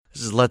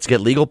This is Let's Get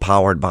Legal,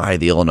 powered by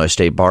the Illinois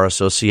State Bar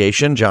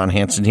Association. John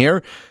Hanson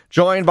here,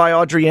 joined by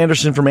Audrey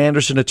Anderson from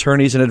Anderson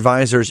Attorneys and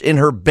Advisors in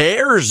her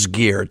Bears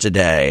gear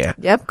today.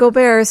 Yep, go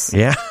Bears.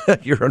 Yeah,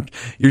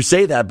 you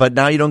say that, but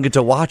now you don't get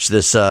to watch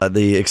this,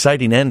 the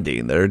exciting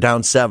ending. They're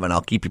down 7.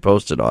 I'll keep you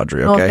posted,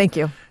 Audrey, okay? Oh, thank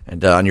you.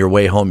 And on your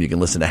way home, you can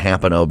listen to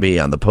Happen OB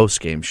on the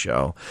postgame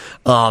show.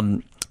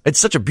 It's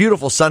such a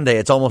beautiful Sunday.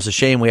 It's almost a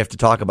shame we have to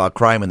talk about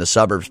crime in the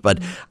suburbs, but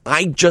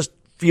I just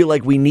feel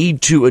like we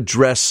need to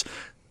address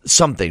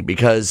something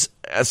because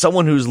as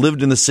someone who's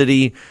lived in the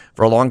city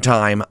for a long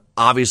time,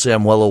 obviously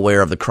I'm well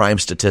aware of the crime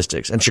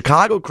statistics. And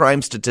Chicago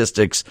crime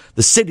statistics,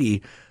 the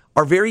city,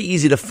 are very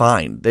easy to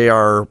find. They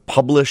are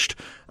published.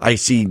 I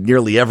see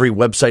nearly every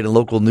website and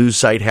local news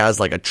site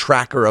has like a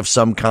tracker of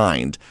some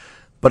kind.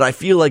 But I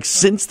feel like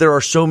since there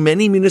are so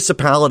many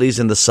municipalities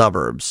in the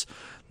suburbs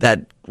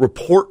that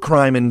report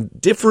crime in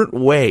different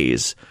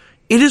ways,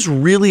 it is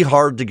really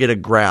hard to get a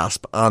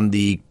grasp on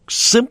the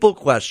simple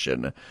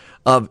question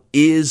of,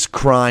 is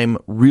crime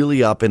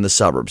really up in the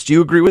suburbs? Do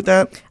you agree with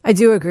that? I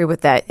do agree with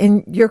that.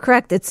 And you're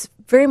correct. It's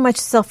very much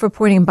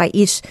self-reporting by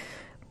each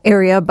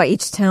area, by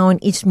each town,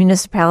 each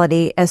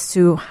municipality as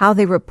to how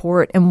they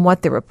report and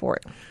what they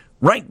report.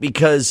 Right,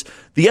 because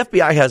the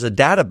FBI has a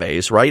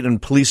database, right?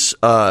 And police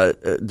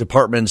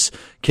departments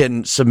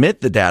can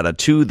submit the data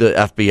to the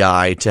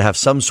FBI to have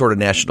some sort of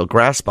national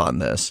grasp on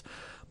this.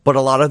 But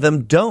a lot of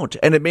them don't.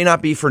 And it may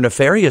not be for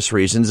nefarious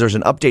reasons. There's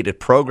an updated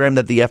program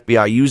that the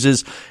FBI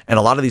uses. And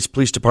a lot of these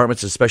police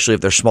departments, especially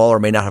if they're smaller,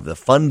 may not have the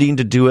funding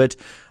to do it.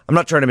 I'm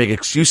not trying to make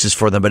excuses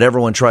for them, but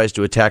everyone tries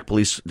to attack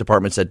police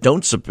departments that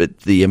don't submit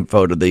the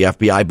info to the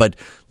FBI. But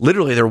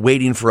literally, they're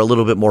waiting for a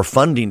little bit more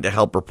funding to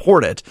help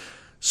report it.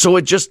 So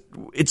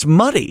it's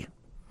muddy.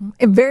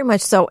 Very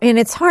much so. And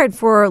it's hard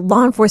for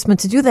law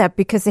enforcement to do that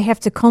because they have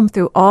to comb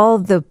through all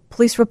the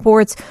police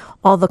reports,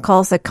 all the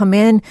calls that come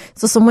in.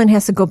 So someone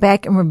has to go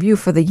back and review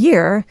for the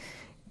year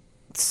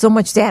so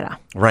much data.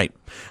 Right.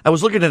 I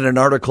was looking at an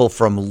article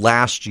from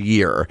last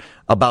year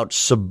about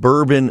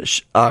suburban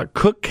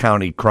Cook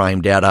County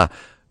crime data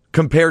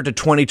compared to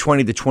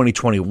 2020 to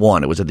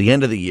 2021. It was at the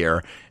end of the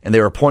year, and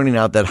they were pointing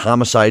out that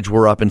homicides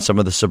were up in some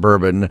of the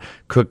suburban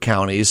Cook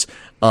counties.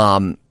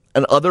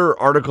 And other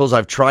articles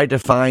I've tried to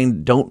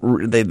find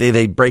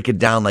they break it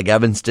down, like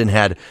Evanston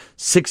had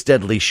 6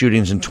 deadly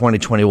shootings in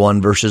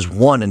 2021 versus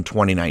 1 in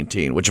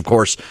 2019, which of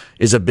course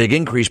is a big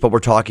increase. But we're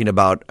talking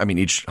about, I mean,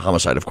 each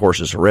homicide of course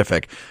is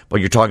horrific, but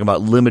you're talking about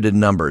limited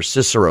numbers.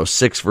 Cicero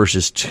 6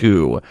 versus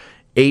 2,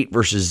 8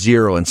 versus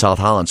 0 in South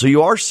Holland. So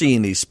you are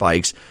seeing these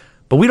spikes.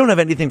 But we don't have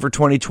anything for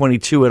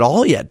 2022 at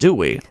all yet, do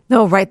we?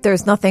 No, right.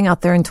 There's nothing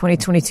out there in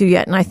 2022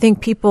 yet. And I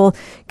think people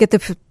get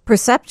the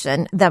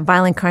perception that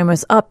violent crime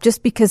is up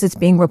just because it's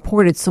being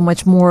reported so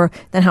much more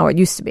than how it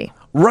used to be.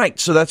 Right.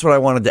 So that's what I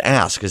wanted to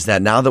ask, is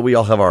that now that we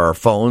all have our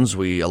phones,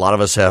 a lot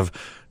of us have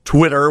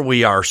Twitter,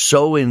 we are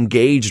so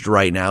engaged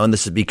right now, and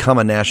this has become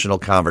a national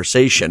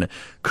conversation.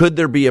 Could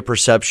there be a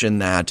perception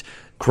that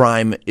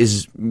crime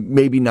is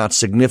maybe not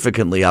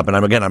significantly up? And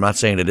I'm not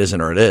saying it isn't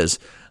or it is.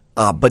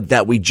 But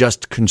that we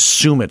just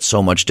consume it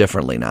so much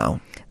differently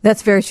now.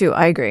 That's very true.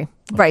 I agree.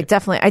 Okay. Right,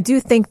 definitely. I do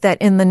think that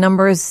in the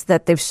numbers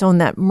that they've shown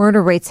that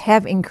murder rates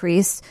have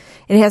increased,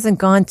 it hasn't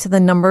gone to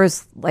the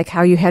numbers like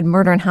how you had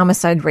murder and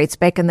homicide rates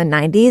back in the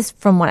 90s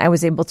from what I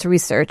was able to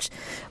research.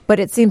 But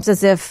it seems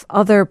as if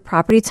other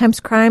property types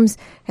crimes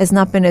has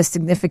not been as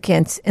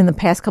significant in the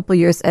past couple of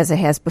years as it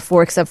has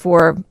before, except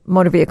for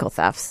motor vehicle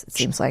thefts, it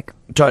seems like.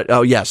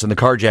 Oh, yes. And the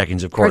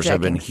carjackings, of course,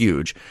 have been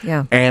huge.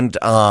 Yeah. And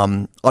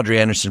Audrey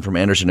Anderson from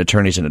Anderson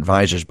Attorneys and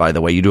Advisors, by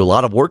the way, you do a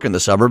lot of work in the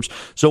suburbs.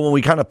 So when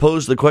we kind of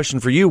posed the question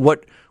for you,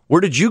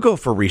 where did you go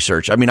for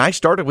research? I mean, I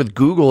started with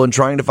Google and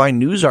trying to find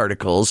news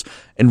articles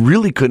and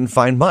really couldn't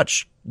find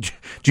much.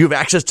 Do you have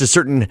access to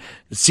certain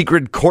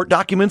secret court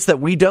documents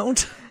that we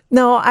don't?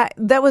 No,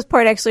 that was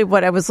part actually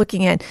what I was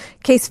looking at.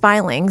 Case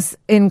filings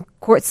in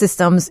court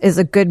systems is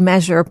a good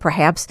measure,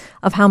 perhaps,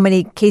 of how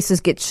many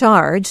cases get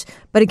charged.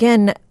 But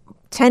again,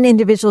 10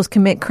 individuals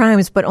commit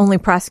crimes, but only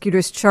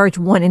prosecutors charge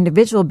one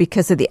individual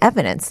because of the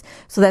evidence.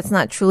 So that's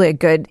not truly a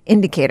good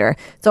indicator.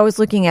 So I was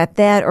looking at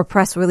that, or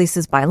press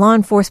releases by law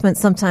enforcement.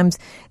 Sometimes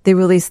they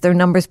release their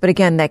numbers, but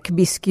again, that could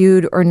be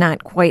skewed or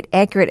not quite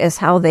accurate as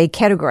how they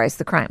categorize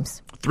the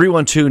crimes.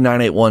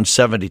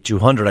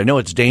 312-981-7200. I know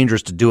it's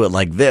dangerous to do it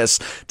like this,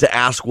 to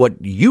ask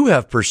what you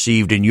have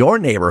perceived in your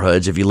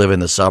neighborhoods if you live in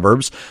the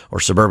suburbs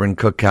or suburban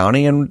Cook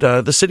County and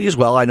the city as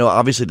well. I know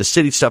obviously the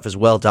city stuff is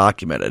well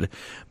documented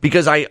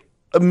because I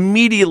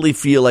immediately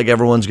feel like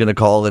everyone's going to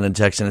call in and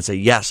text in and say,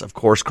 yes, of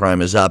course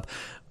crime is up.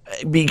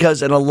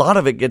 Because, and a lot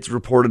of it gets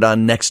reported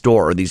on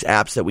Nextdoor, these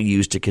apps that we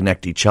use to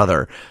connect each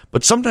other.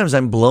 But sometimes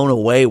I'm blown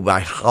away by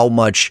how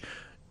much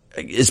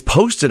is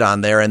posted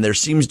on there, and there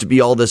seems to be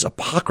all this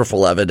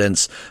apocryphal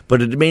evidence,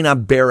 but it may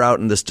not bear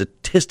out in the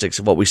statistics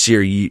of what we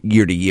see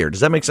year to year. Does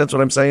that make sense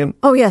what I'm saying?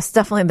 Oh, yes,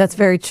 definitely. That's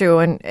very true.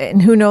 And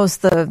who knows,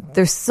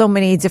 there's so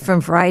many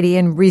different variety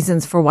and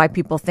reasons for why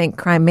people think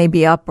crime may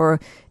be up or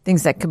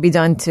things that could be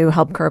done to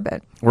help curb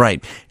it.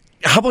 Right.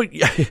 how about,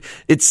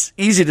 it's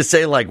easy to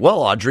say like,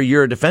 well, Audrey,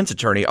 you're a defense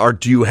attorney.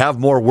 Do you have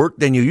more work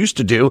than you used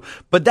to do?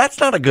 But that's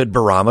not a good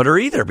barometer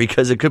either,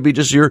 because it could be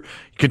just you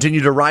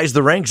continue to rise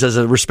the ranks as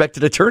a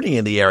respected attorney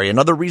in the area, and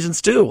other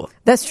reasons too.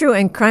 That's true.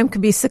 And crime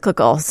could be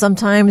cyclical.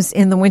 Sometimes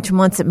in the winter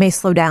months, it may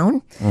slow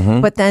down,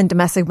 but then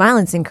domestic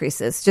violence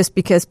increases just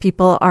because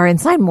people are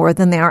inside more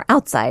than they are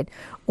outside.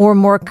 Or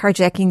more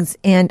carjackings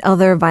and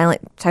other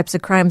violent types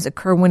of crimes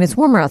occur when it's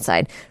warmer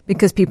outside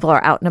because people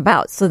are out and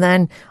about. So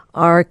then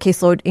our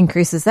caseload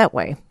increases that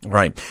way.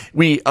 Right.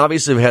 We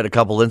obviously have had a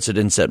couple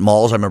incidents at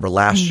malls. I remember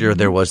last year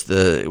there was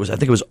I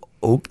think it was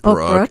Oak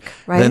Brook.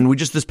 Right. Then we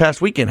just this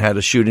past weekend had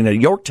a shooting at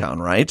Yorktown,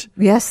 right?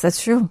 Yes,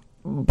 that's true.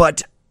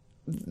 But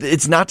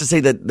it's not to say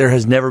that there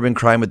has never been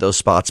crime at those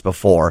spots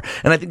before.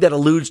 And I think that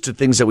alludes to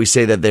things that we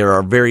say that there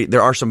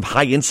are some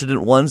high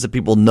incident ones that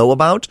people know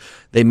about.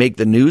 They make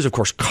the news. Of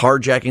course,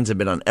 carjackings have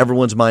been on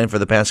everyone's mind for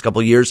the past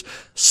couple of years.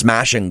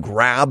 Smash and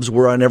grabs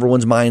were on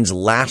everyone's minds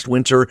last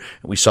winter.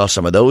 We saw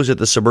some of those at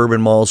the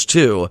suburban malls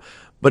too.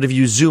 But if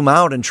you zoom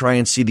out and try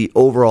and see the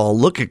overall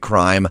look at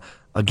crime,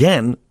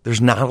 again,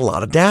 there's not a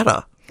lot of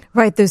data.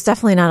 Right. There's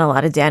definitely not a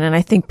lot of data. And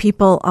I think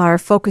people are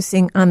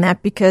focusing on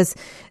that because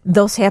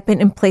those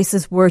happen in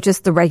places where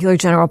just the regular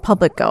general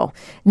public go,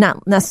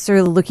 not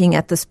necessarily looking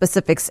at the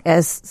specifics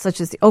as such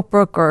as the Oak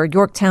Brook or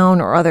Yorktown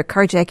or other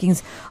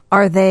carjackings.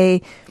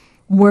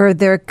 Were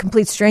there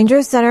complete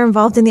strangers that are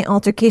involved in the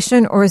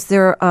altercation, or is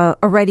there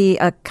already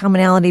a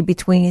commonality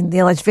between the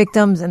alleged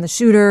victims and the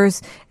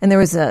shooters? And there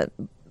was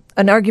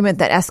an argument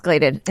that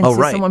escalated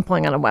into someone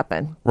pulling out a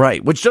weapon.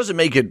 Right, which doesn't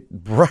make it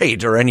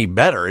right or any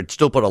better. It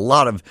still put a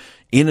lot of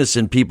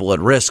innocent people at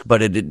risk,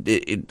 but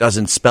it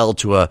doesn't spell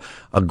to a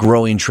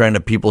growing trend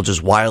of people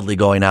just wildly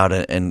going out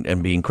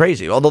and being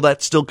crazy, although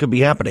that still could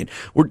be happening.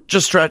 We're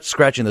just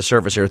scratching the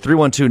surface here.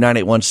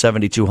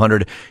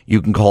 312-981-7200.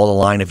 You can call the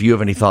line if you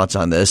have any thoughts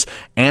on this.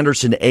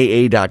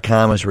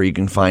 AndersonAA.com is where you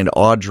can find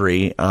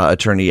Audrey,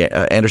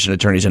 Anderson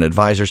Attorneys and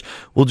Advisors.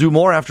 We'll do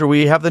more after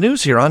we have the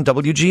news here on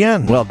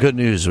WGN. Well, good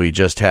news. We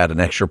just had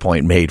an extra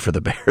point made for the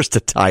Bears to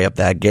tie up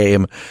that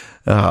game.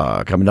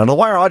 Coming down the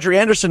wire, Audrey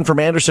Anderson from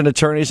Anderson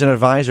Attorneys and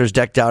Advisors,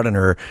 decked out in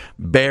her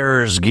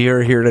Bears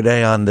gear here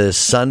today on this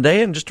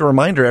Sunday. And just a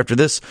reminder, after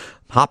this,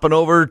 hopping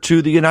over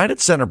to the United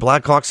Center,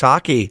 Blackhawks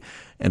hockey.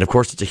 And, of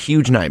course, it's a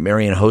huge night.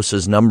 Marian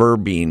Hossa's number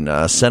being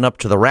sent up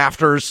to the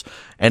rafters.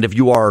 And if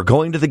you are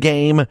going to the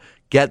game,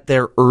 get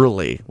there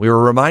early. We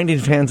were reminding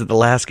fans at the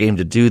last game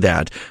to do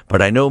that,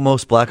 but I know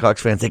most Blackhawks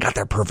fans, they got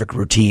their perfect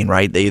routine,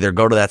 right? They either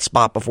go to that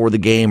spot before the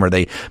game or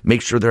they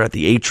make sure they're at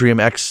the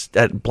atrium X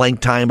at blank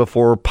time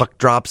before puck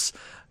drops.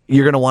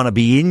 You're going to want to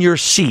be in your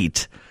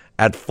seat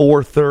at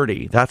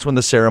 4:30. That's when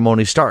the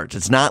ceremony starts.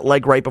 It's not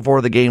like right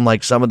before the game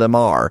like some of them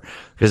are,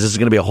 because this is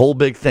going to be a whole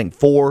big thing.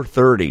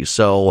 4:30.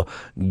 So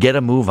get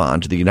a move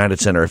on to the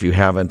United Center if you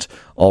haven't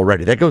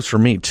already. That goes for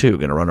me, too.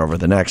 Going to run over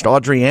the next.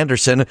 Audrey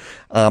Anderson,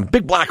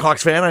 big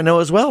Blackhawks fan, I know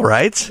as well,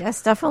 right?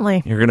 Yes,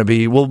 definitely. You're going to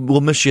be, we'll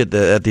miss you at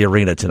the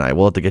arena tonight.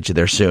 We'll have to get you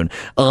there soon.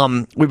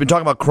 We've been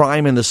talking about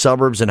crime in the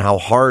suburbs and how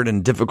hard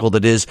and difficult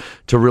it is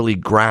to really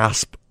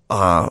grasp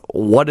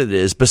what it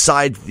is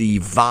besides the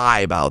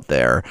vibe out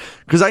there.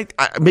 Because I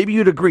maybe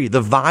you'd agree,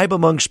 the vibe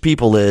amongst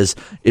people is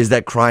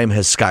that crime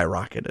has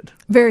skyrocketed.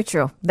 Very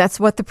true. That's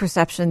what the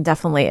perception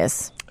definitely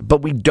is.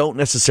 But we don't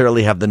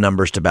necessarily have the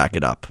numbers to back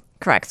it up.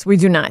 Correct. We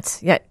do not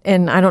yet.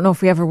 And I don't know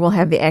if we ever will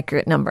have the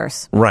accurate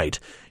numbers. Right.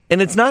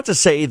 And it's not to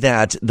say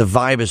that the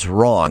vibe is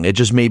wrong. It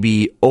just may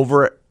be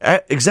over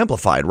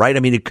exemplified, right?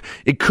 I mean,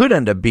 it could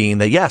end up being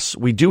that, yes,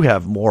 we do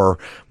have more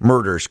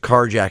murders,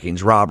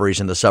 carjackings, robberies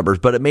in the suburbs,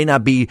 but it may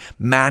not be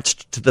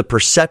matched to the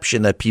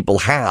perception that people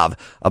have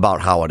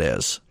about how it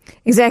is.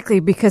 Exactly,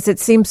 because it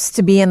seems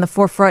to be in the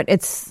forefront.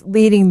 It's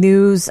leading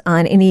news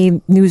on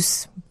any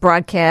news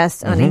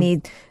broadcast, on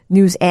any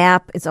news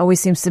app. It always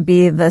seems to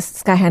be the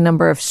sky-high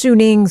number of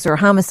shootings or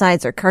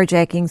homicides or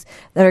carjackings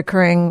that are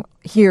occurring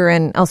here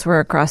and elsewhere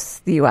across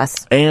the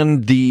U.S.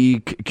 And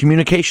the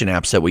communication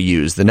apps that we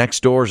use, the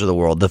Nextdoors of the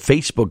world, the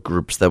Facebook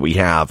groups that we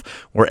have,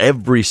 where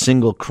every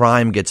single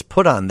crime gets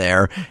put on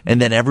there, and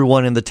then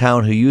everyone in the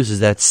town who uses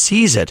that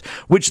sees it,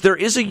 which there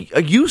is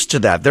a use to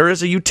that. There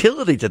is a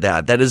utility to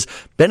that is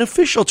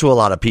beneficial to a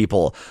lot of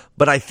people.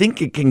 But I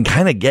think it can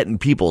kind of get in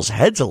people's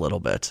heads a little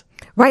bit.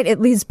 Right. It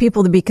leads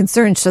people to be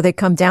concerned, so they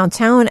come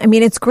downtown. I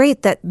mean, it's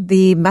great that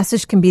the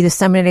message can be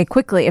disseminated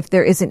quickly if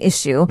there is an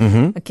issue,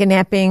 a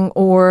kidnapping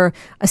or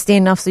a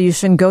standoff, so you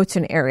shouldn't go to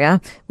an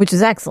area, which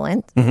is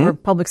excellent for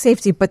public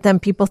safety. But then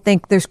people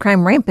think there's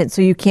crime rampant,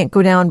 so you can't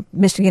go down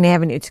Michigan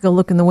Avenue to go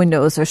look in the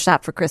windows or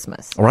shop for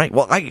Christmas. Right.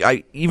 Well,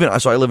 I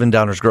live in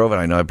Downers Grove,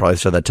 and I know I probably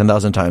said that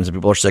 10,000 times, and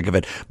people are sick of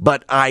it.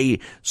 But I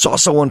saw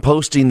someone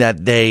posting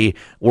that they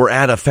were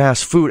at a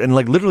fast food, and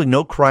like literally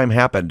no crime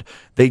happened.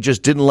 They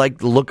just didn't like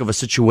the look of a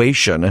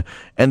situation,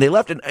 and they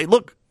left. And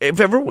look,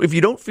 if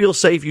you don't feel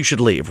safe, you should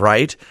leave,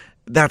 right?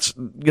 That's,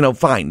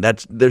 fine.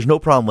 There's no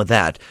problem with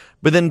that.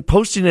 But then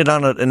posting it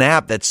on an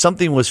app that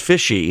something was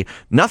fishy,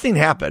 nothing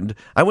happened.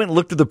 I went and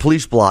looked at the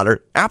police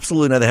blotter.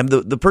 Absolutely nothing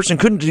happened. The person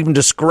couldn't even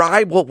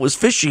describe what was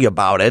fishy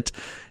about it.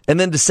 And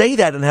then to say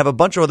that and have a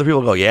bunch of other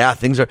people go, yeah,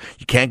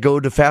 you can't go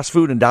to fast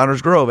food in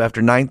Downers Grove after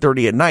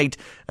 9:30 at night.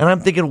 And I'm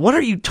thinking, what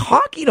are you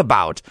talking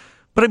about?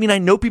 But I mean, I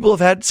know people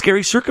have had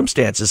scary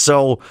circumstances,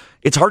 so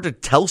it's hard to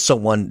tell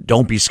someone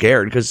don't be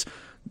scared because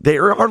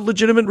there are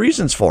legitimate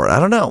reasons for it. I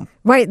don't know.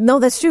 Right. No,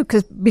 that's true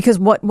because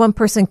what one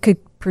person could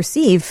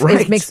perceive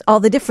Right. it makes all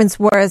the difference.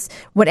 Whereas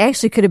what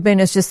actually could have been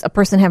is just a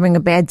person having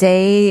a bad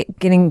day,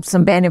 getting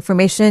some bad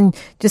information,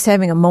 just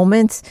having a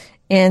moment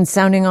and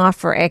sounding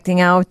off or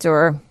acting out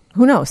or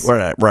who knows?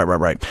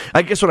 Right.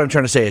 I guess what I'm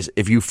trying to say is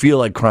if you feel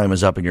like crime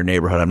is up in your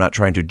neighborhood, I'm not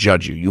trying to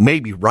judge you. You may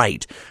be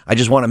right. I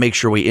just want to make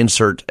sure we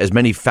insert as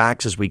many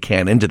facts as we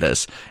can into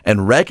this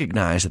and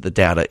recognize that the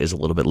data is a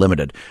little bit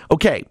limited.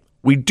 Okay.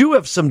 We do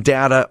have some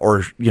data,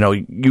 or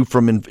you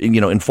from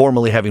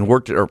informally having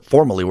worked or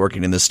formally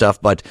working in this stuff,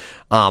 but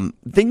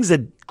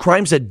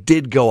crimes that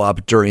did go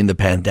up during the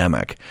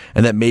pandemic,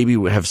 and that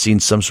maybe have seen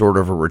some sort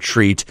of a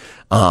retreat.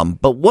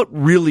 But what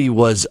really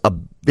was a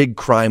big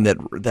crime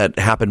that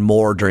happened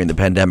more during the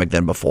pandemic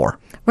than before?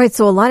 Right.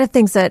 So a lot of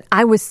things that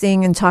I was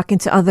seeing and talking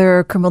to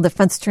other criminal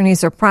defense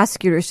attorneys or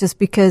prosecutors, just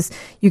because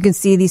you can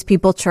see these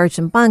people charged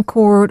in bond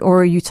court,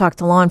 or you talk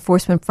to law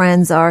enforcement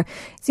friends, it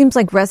seems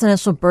like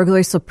residential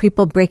burglary, so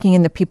people breaking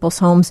into people's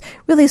homes,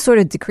 really sort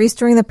of decreased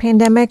during the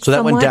pandemic. So that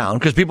somewhat. went down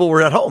because people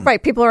were at home.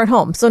 Right. People are at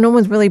home. So no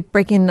one's really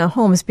breaking into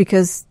homes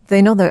because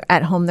they know they're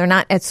at home. They're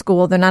not at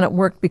school. They're not at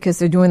work because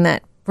they're doing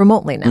that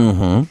remotely now.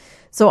 Mm-hmm.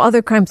 So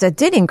other crimes that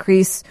did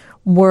increase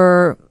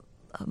were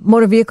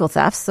motor vehicle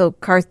thefts, so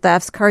car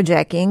thefts,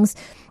 carjackings.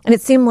 And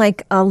it seemed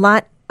like a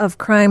lot of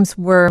crimes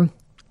were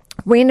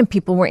random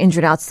people were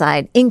injured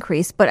outside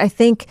increased, but I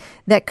think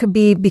that could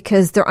be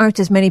because there aren't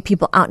as many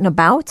people out and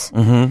about.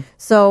 Mm-hmm.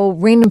 So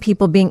random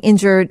people being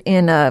injured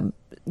in a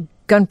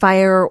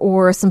gunfire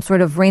or some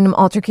sort of random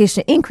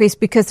altercation increased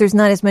because there's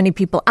not as many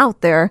people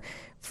out there.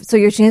 So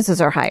your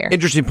chances are higher.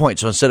 Interesting point.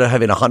 So instead of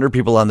having 100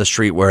 people on the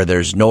street where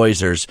there's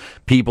noise, there's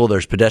people,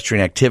 there's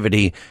pedestrian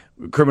activity,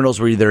 criminals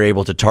were either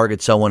able to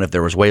target someone if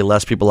there was way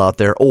less people out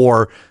there,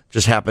 or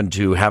just happened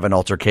to have an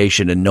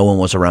altercation and no one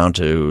was around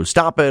to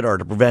stop it or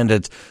to prevent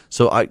it.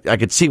 So I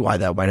could see why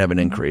that might have an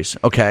increase.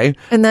 Okay.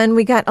 And then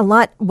we got a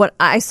lot, what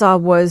I saw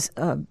was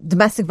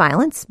domestic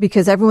violence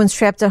because everyone's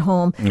trapped at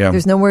home. Yeah.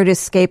 There's nowhere to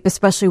escape,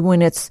 especially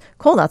when it's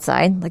cold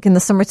outside. Like in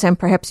the summertime,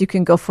 perhaps you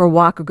can go for a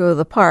walk or go to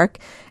the park.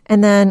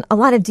 And then a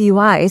lot of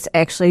DUIs,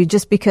 actually,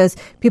 just because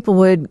people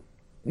would,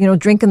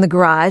 drink in the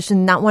garage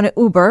and not want to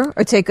Uber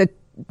or take a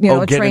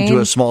get train. Into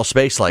a small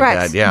space like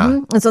Correct. that. Yeah.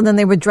 Mm-hmm. And so then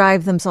they would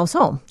drive themselves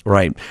home.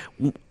 Right.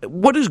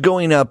 What is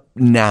going up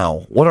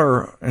now?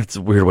 It's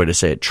a weird way to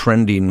say it,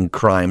 trending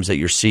crimes that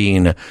you're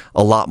seeing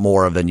a lot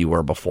more of than you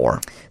were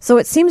before? So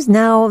it seems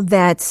now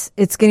that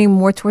it's getting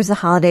more towards the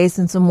holidays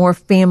and some more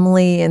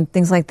family and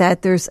things like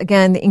that. There's,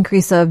 again, the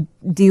increase of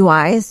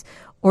DUIs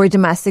or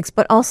domestics,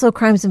 but also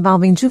crimes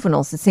involving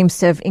juveniles. It seems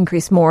to have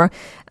increased more,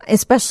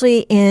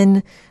 especially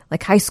in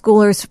like high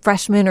schoolers,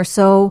 freshmen or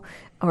so,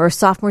 or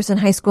sophomores in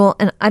high school.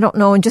 And I don't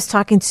know, and just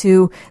talking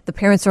to the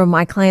parents or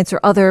my clients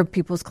or other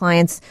people's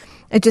clients,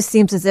 it just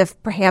seems as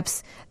if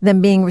perhaps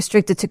them being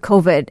restricted to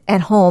COVID at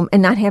home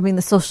and not having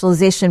the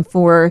socialization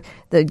for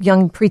the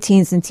young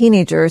preteens and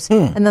teenagers,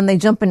 and then they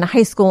jump into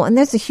high school and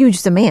there's a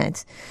huge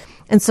demand.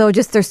 And so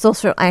just their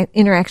social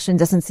interaction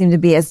doesn't seem to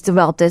be as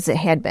developed as it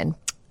had been.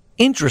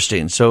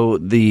 Interesting. So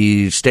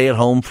the stay at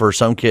home for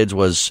some kids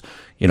was,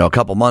 a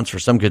couple months. For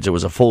some kids, it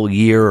was a full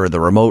year, or the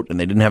remote, and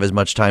they didn't have as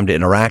much time to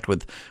interact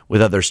with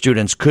other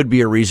students. Could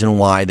be a reason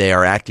why they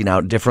are acting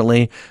out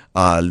differently.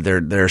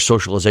 Their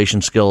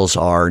socialization skills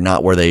are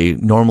not where they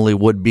normally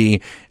would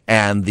be.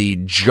 And the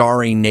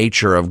jarring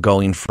nature of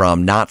going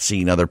from not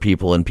seeing other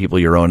people and people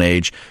your own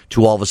age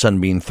to all of a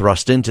sudden being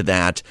thrust into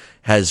that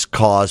has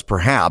caused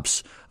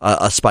perhaps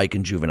a spike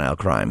in juvenile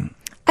crime.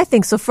 I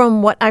think so.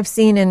 From what I've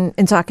seen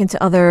in talking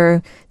to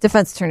other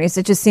defense attorneys,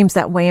 it just seems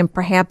that way. And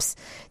perhaps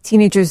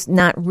teenagers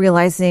not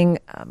realizing,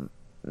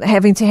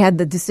 having to have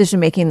the decision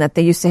making that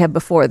they used to have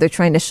before. They're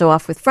trying to show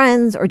off with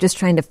friends or just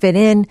trying to fit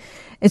in.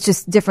 It's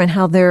just different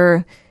how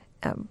they're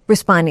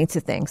responding to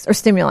things or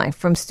stimuli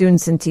from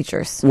students and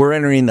teachers. We're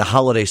entering the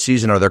holiday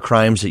season. Are there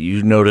crimes that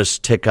you notice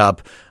tick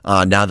up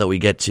now that we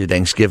get to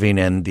Thanksgiving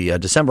and the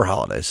December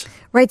holidays?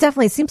 Right,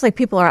 definitely. It seems like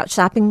people are out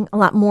shopping a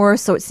lot more.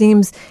 So it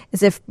seems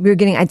as if we're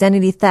getting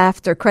identity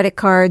theft or credit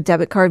card,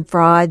 debit card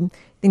fraud,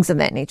 things of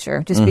that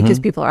nature, just because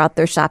people are out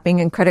there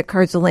shopping and credit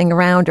cards are laying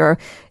around, or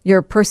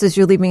your purses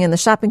you're leaving in the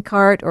shopping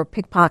cart, or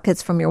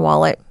pickpockets from your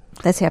wallet.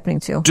 That's happening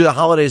too. Do the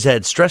holidays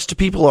add stress to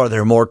people? Are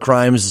there more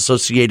crimes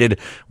associated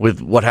with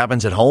what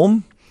happens at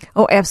home?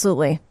 Oh,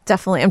 absolutely.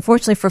 Definitely.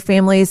 Unfortunately for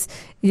families,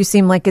 you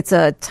seem like it's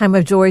a time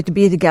of joy to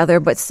be together,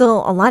 but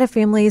still a lot of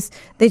families,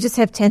 they just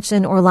have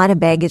tension or a lot of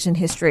baggage in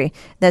history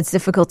that's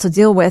difficult to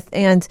deal with.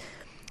 And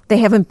they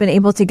haven't been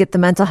able to get the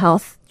mental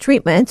health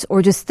treatment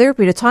or just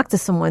therapy to talk to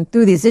someone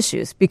through these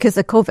issues because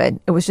of COVID.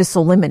 It was just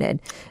so limited.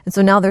 And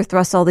so now they're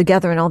thrust all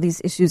together and all these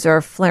issues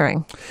are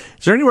flaring.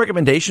 Is there any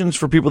recommendations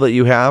for people that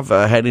you have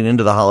heading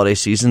into the holiday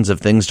seasons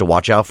of things to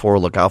watch out for,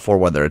 look out for,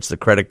 whether it's the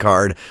credit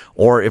card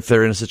or if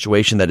they're in a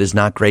situation that is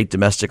not great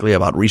domestically,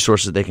 about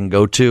resources they can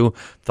go to?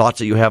 Thoughts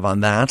that you have on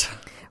that?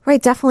 Right,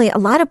 definitely. A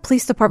lot of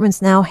police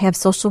departments now have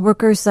social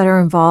workers that are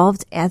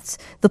involved at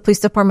the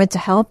police department to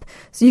help.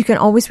 So you can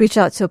always reach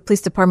out to a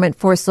police department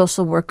for a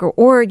social worker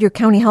or your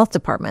county health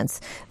departments.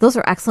 Those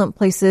are excellent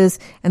places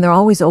and they're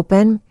always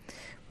open.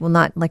 Well,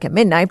 not like at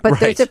midnight,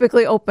 but they're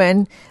typically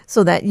open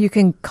so that you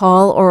can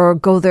call or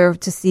go there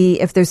to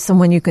see if there's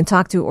someone you can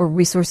talk to or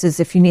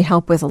resources if you need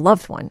help with a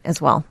loved one as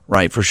well.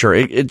 Right, for sure.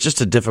 It's just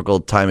a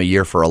difficult time of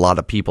year for a lot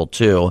of people,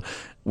 too.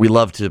 We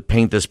love to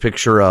paint this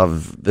picture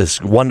of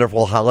this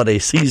wonderful holiday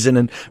season,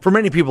 and for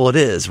many people it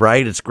is,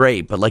 right? It's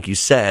great, but like you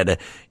said,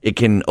 it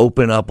can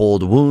open up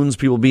old wounds,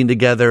 people being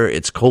together.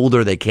 It's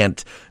colder, they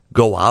can't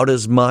go out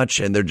as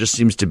much, and there just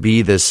seems to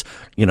be this,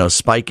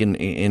 spike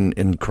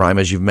in crime,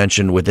 as you've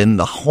mentioned, within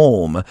the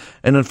home.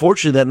 And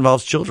unfortunately, that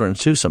involves children,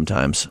 too,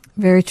 sometimes.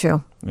 Very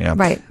true. Yeah.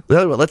 Right.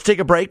 Well, let's take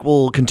a break.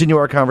 We'll continue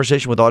our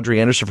conversation with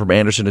Audrey Anderson from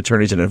Anderson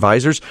Attorneys and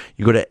Advisors.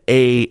 You go to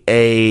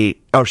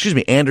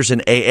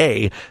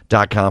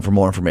AndrersonAA.com for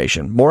more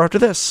information. More after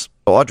this.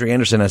 Audrey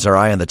Anderson has her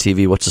eye on the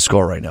TV. What's the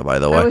score right now, by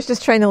the way? I was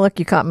just trying to look.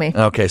 You caught me.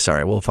 Okay,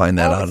 sorry. We'll find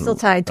that out. It's still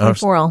tied,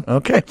 24-all.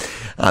 Okay.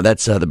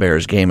 That's the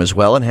Bears game as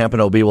well. And Hampton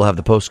OB will have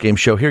the post-game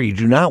show here. You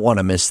do not want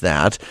to miss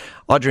that.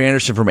 Audrey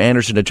Anderson from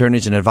Anderson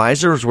Attorneys and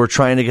Advisors. We're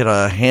trying to get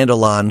a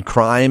handle on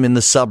crime in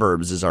the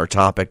suburbs is our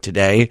topic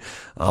today,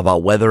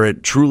 about whether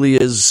it truly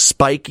is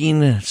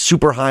spiking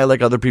super high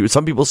like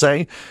some people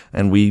say.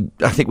 And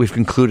I think we've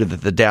concluded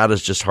that the data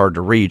is just hard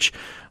to reach.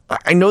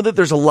 I know that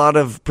there's a lot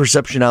of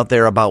perception out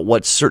there about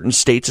what certain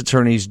states'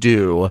 attorneys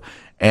do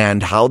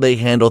and how they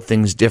handle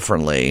things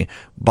differently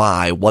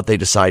by what they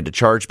decide to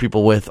charge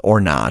people with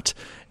or not,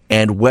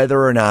 and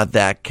whether or not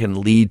that can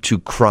lead to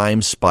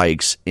crime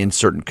spikes in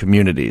certain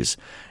communities.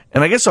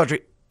 And I guess,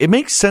 Audrey, it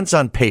makes sense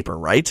on paper,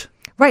 right?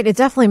 Right. It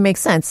definitely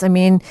makes sense. I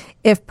mean,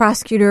 if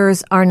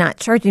prosecutors are not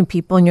charging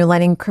people and you're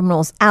letting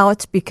criminals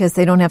out because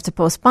they don't have to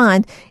post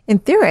bond, in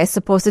theory, I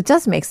suppose it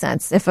does make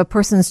sense. If a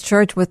person's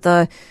charged with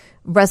a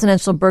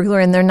residential burglar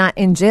and they're not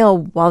in jail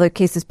while their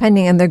case is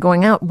pending and they're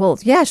going out, well,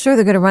 yeah, sure,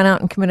 they're going to run out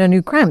and commit a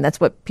new crime. That's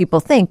what people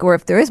think. Or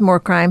if there is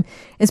more crime,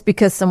 it's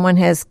because someone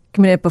has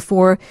committed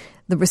before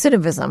the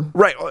recidivism.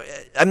 Right.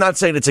 I'm not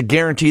saying it's a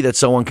guarantee that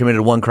someone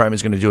committed one crime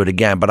is going to do it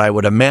again, but I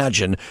would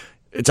imagine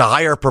it's a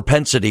higher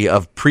propensity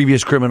of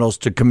previous criminals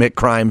to commit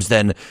crimes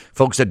than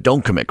folks that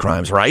don't commit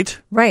crimes, right?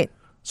 Right.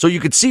 So you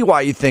could see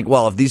why you think,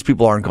 well, if these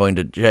people aren't going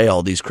to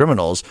jail, these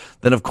criminals,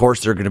 then of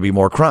course there are going to be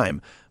more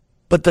crime.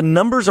 But the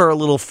numbers are a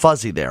little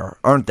fuzzy there,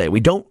 aren't they? We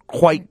don't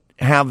quite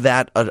have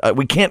that.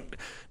 We can't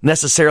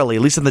necessarily,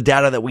 at least in the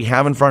data that we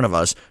have in front of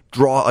us,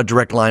 draw a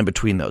direct line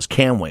between those,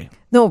 can we?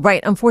 No,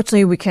 right.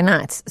 Unfortunately, we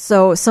cannot.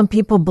 So some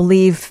people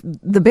believe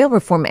the Bail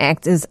Reform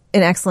Act is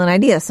an excellent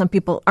idea. Some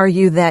people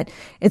argue that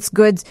it's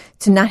good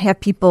to not have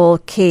people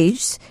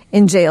caged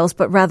in jails,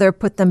 but rather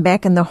put them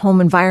back in their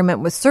home environment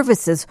with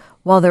services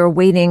while they're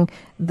awaiting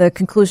the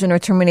conclusion or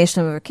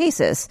termination of their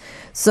cases.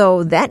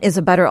 So that is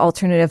a better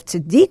alternative to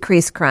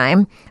decrease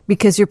crime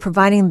because you're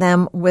providing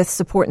them with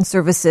support and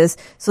services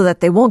so that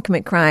they won't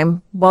commit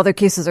crime while their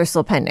cases are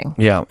still pending.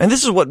 Yeah. And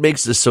this is what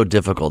makes this so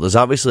difficult, is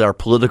obviously our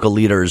political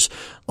leaders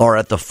are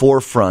at the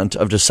forefront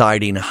of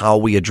deciding how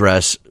we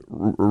address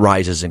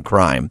rises in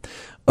crime.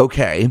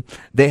 Okay,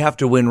 they have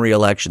to win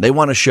re-election. They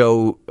want to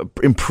show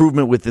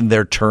improvement within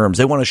their terms.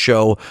 They want to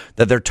show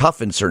that they're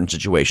tough in certain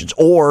situations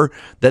or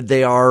that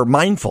they are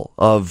mindful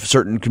of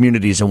certain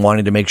communities and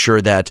wanting to make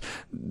sure that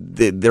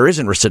there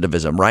isn't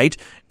recidivism, right?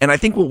 And I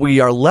think what we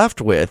are left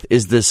with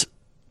is this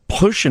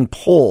push and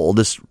pull,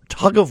 this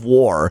tug of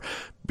war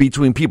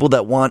between people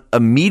that want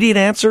immediate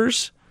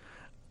answers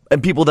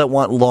and people that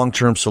want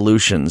long-term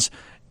solutions.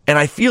 And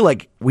I feel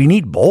like we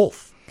need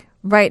both.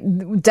 Right.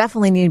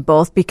 Definitely need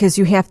both because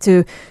you have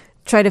to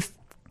try to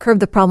curb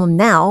the problem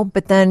now,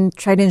 but then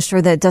try to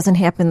ensure that it doesn't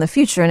happen in the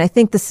future. And I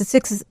think the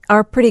statistics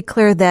are pretty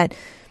clear that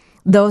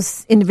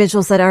those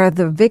individuals that are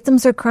the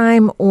victims of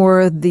crime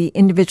or the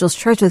individuals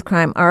charged with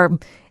crime are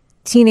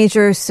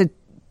teenagers to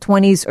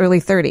 20s,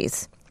 early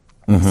 30s.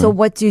 Mm-hmm. So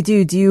what do?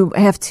 Do you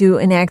have to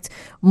enact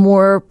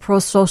more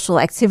pro-social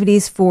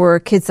activities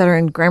for kids that are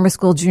in grammar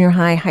school, junior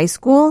high, high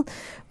school,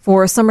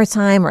 for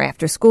summertime or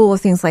after school or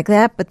things like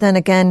that? But then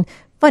again,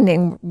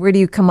 funding, where do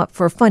you come up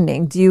for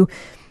funding? Do you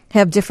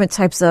have different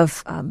types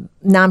of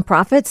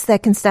nonprofits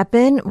that can step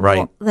in? Right.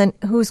 Well, then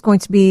who's going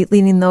to be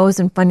leading those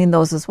and funding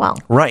those as well?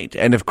 Right.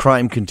 And if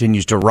crime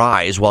continues to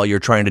rise while you're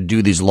trying to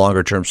do these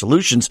longer term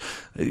solutions,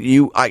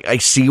 I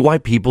see why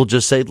people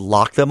just say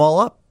lock them all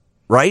up.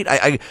 Right?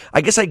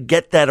 I guess I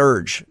get that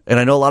urge. And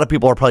I know a lot of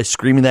people are probably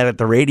screaming that at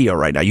the radio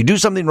right now. You do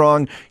something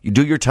wrong, you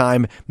do your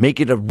time, make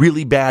it a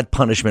really bad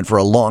punishment for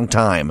a long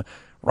time.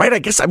 Right? I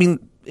guess, I mean,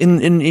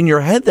 in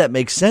your head that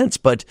makes sense,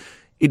 but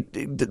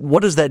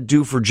what does that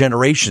do for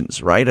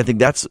generations, right? I think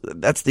that's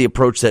the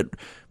approach that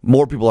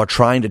more people are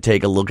trying to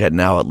take a look at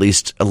now, at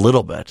least a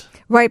little bit.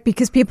 Right,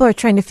 because people are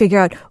trying to figure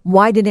out,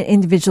 why did an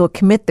individual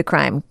commit the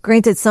crime?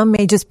 Granted, some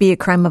may just be a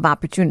crime of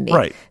opportunity.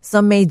 Right.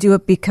 Some may do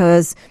it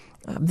because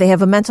they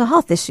have a mental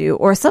health issue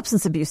or a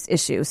substance abuse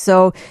issue.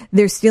 So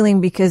they're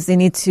stealing because they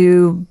need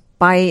to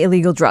buy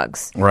illegal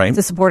drugs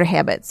to support a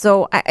habit.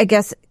 So I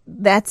guess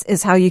that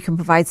is how you can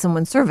provide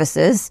someone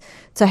services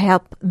to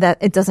help that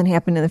it doesn't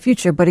happen in the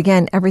future. But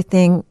again,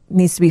 everything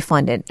needs to be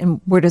funded.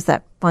 And where does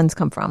that funds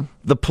come from?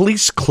 The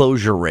police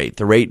closure rate,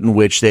 the rate in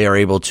which they are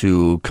able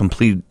to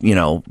complete,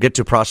 get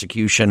to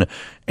prosecution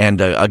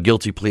and a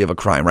guilty plea of a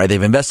crime, right?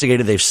 They've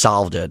investigated, they've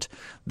solved it.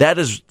 That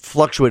has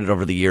fluctuated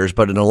over the years,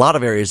 but in a lot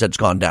of areas that's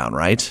gone down,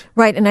 right?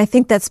 Right, and I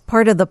think that's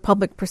part of the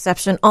public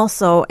perception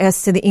also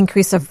as to the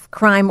increase of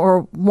crime,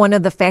 or one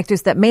of the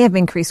factors that may have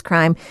increased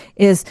crime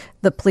is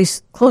the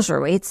police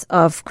closure rates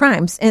of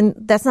crimes. And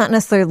that's not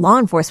necessarily law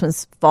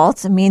enforcement's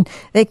fault. I mean,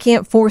 they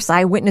can't force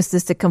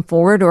eyewitnesses to come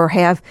forward or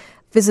have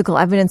physical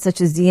evidence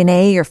such as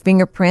DNA or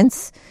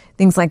fingerprints,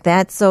 things like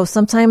that. So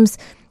sometimes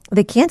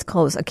they can't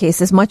close a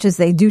case as much as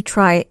they do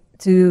try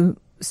to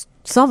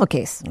solve a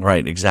case.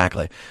 Right,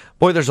 exactly.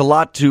 Boy, there's a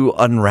lot to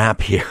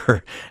unwrap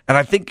here. And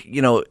I think,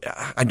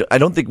 I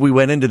don't think we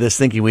went into this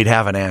thinking we'd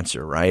have an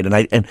answer, right?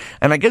 And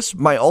I guess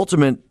my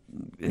ultimate,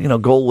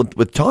 goal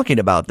with talking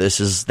about this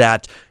is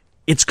that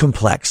it's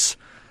complex.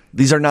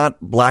 These are not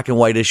black and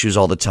white issues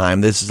all the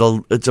time. It's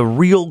a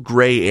real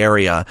gray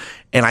area.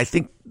 And I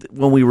think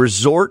when we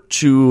resort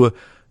to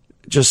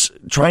just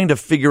trying to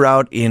figure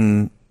out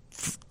in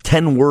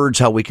 10 words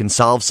how we can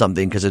solve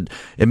something because it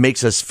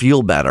makes us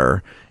feel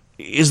better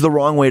is the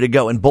wrong way to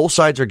go. And both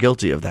sides are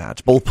guilty of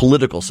that, both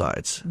political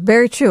sides.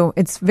 Very true.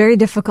 It's very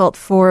difficult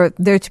for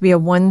there to be a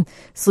one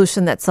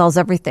solution that solves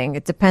everything.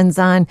 It depends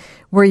on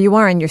where you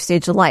are in your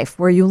stage of life,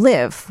 where you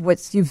live,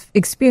 what you've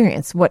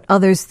experienced, what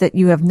others that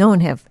you have known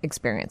have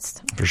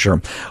experienced. For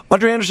sure.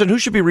 Audrey Anderson, who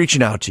should be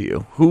reaching out to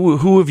you?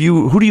 Who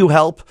do you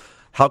help?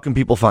 How can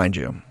people find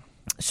you?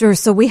 Sure.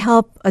 So we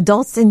help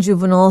adults and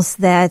juveniles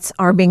that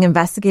are being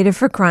investigated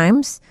for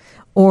crimes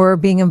or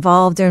being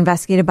involved or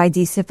investigated by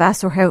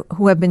DCFS or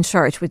who have been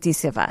charged with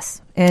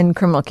DCFS in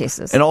criminal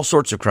cases. And all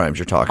sorts of crimes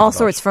you're talking about. All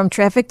sorts, from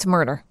traffic to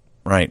murder.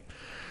 Right.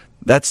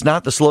 That's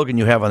not the slogan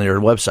you have on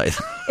your website.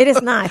 It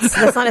is not.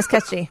 That's not as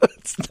catchy.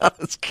 It's not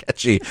as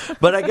catchy.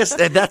 But I guess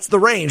that's the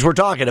range we're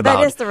talking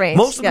about. That is the range.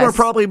 Most of them are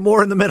probably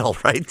more in the middle,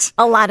 right?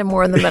 A lot of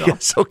more in the middle.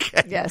 Yes,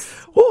 okay. Yes.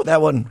 Oh,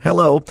 that one.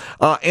 Hello.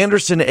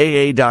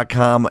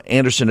 AndersonAA.com,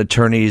 Anderson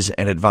Attorneys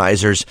and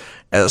Advisors.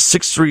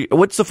 63.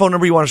 What's the phone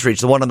number you want us to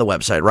reach? The one on the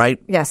website, right?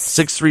 Yes.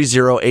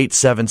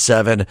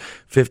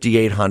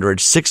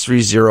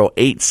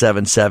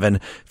 630-877-5800.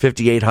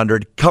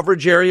 630-877-5800.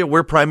 Coverage area,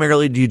 where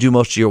primarily do you do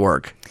most of your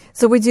work?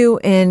 So we do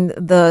in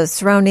the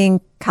surrounding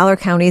Collier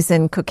counties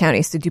and Cook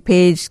County. So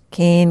DuPage,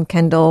 Kane,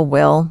 Kendall,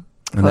 Will.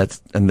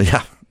 List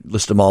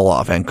them all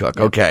off, and Cook.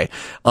 Yep. Okay.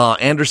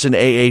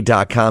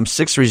 AndersonAA.com,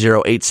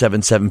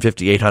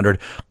 630-877-5800.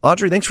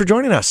 Audrey, thanks for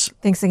joining us.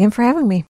 Thanks again for having me.